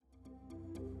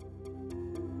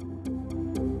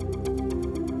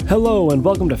Hello and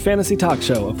welcome to Fantasy Talk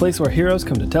Show, a place where heroes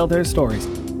come to tell their stories.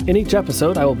 In each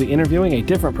episode, I will be interviewing a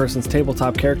different person's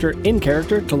tabletop character in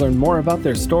character to learn more about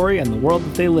their story and the world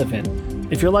that they live in.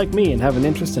 If you're like me and have an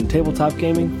interest in tabletop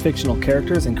gaming, fictional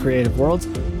characters, and creative worlds,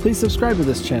 please subscribe to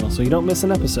this channel so you don't miss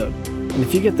an episode. And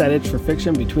if you get that itch for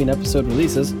fiction between episode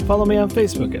releases, follow me on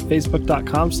Facebook at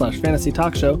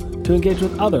facebook.com/fantasytalkshow to engage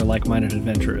with other like-minded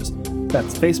adventurers.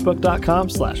 That's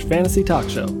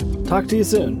facebook.com/fantasytalkshow. Talk to you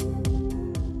soon.